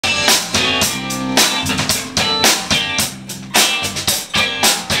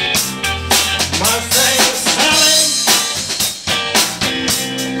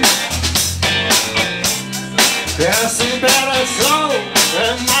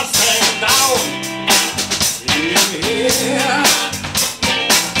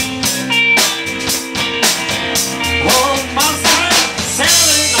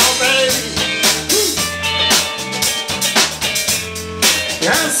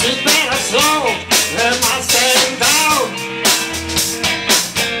She's better slow than my staying down.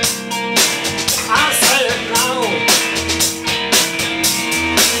 I say it now.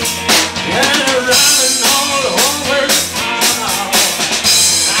 And they're running all over town.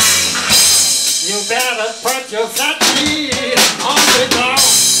 You better put your flat feet on the ground.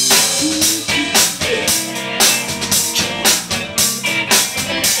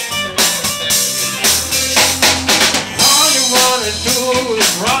 All you wanna do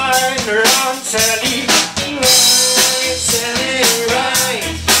is ride around Sally. Right, Sally, right.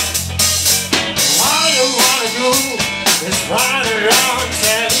 All you wanna do is ride around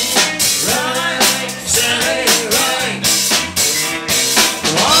Sally. Right, Sally, right.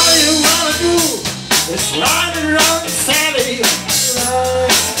 All you wanna do is ride around Sally.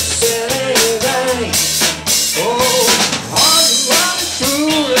 Right, Sally, right. Oh, all you wanna do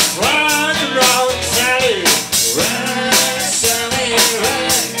is ride around Sally. Right, Sally,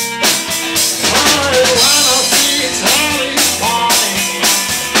 right. All you wanna see is early morning.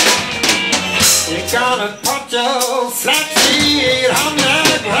 You're gonna put your flat feet on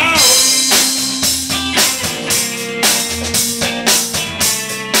the ground.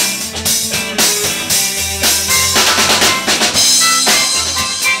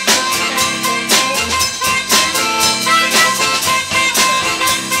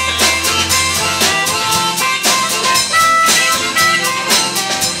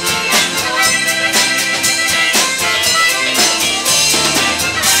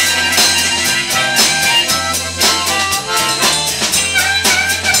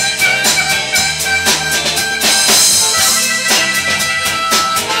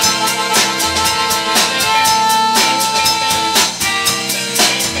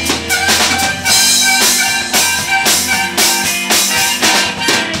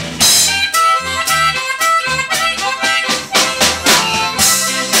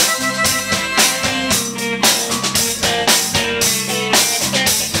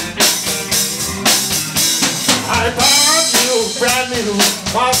 I bought you a brand new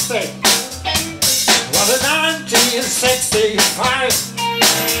Mustang. Was it 1965?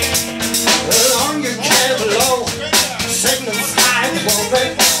 Along you came along, signals high,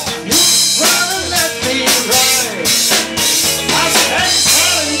 woman. You wanna let me ride? I said,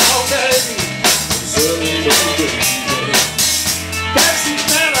 telling you, baby. So guess you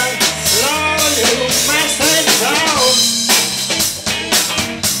better slow your Mustang down.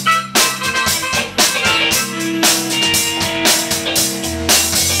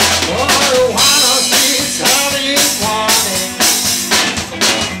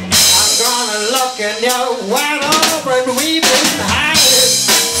 And you're wide open, we've been hiding.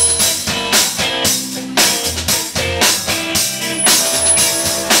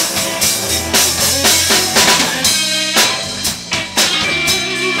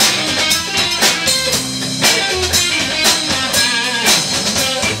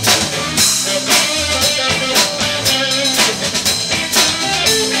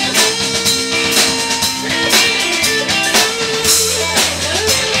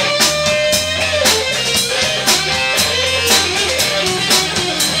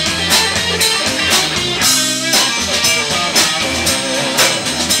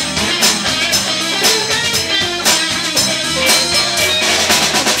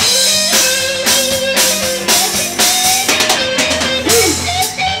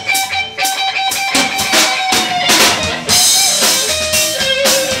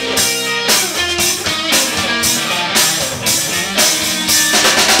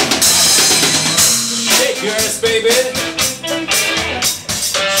 Yes, baby.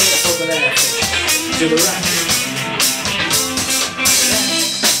 Over there. To the right.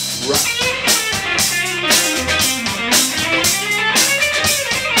 Right.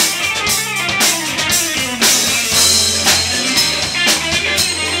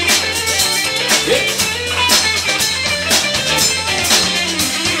 Yeah.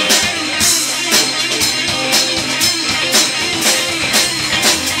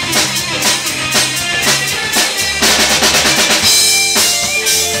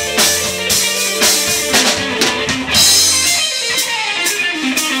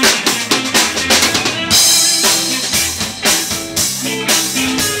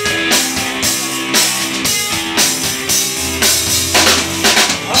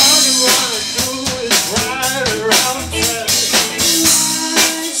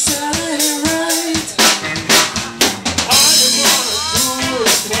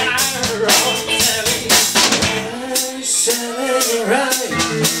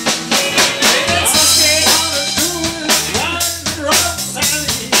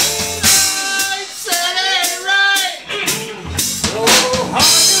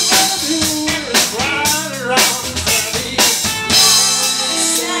 Oh,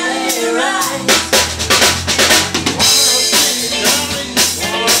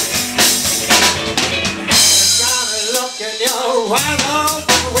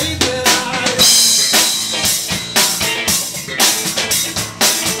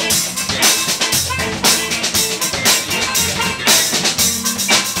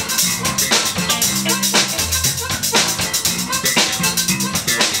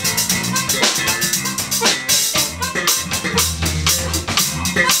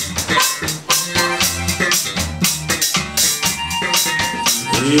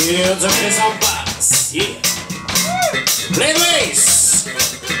 Hier unser Chris am Bass. Yeah. Play Bass.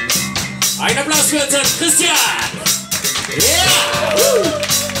 Ein Applaus für unseren Christian. Yeah.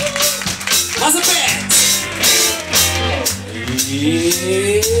 Was a Band.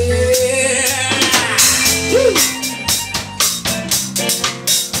 Yeah.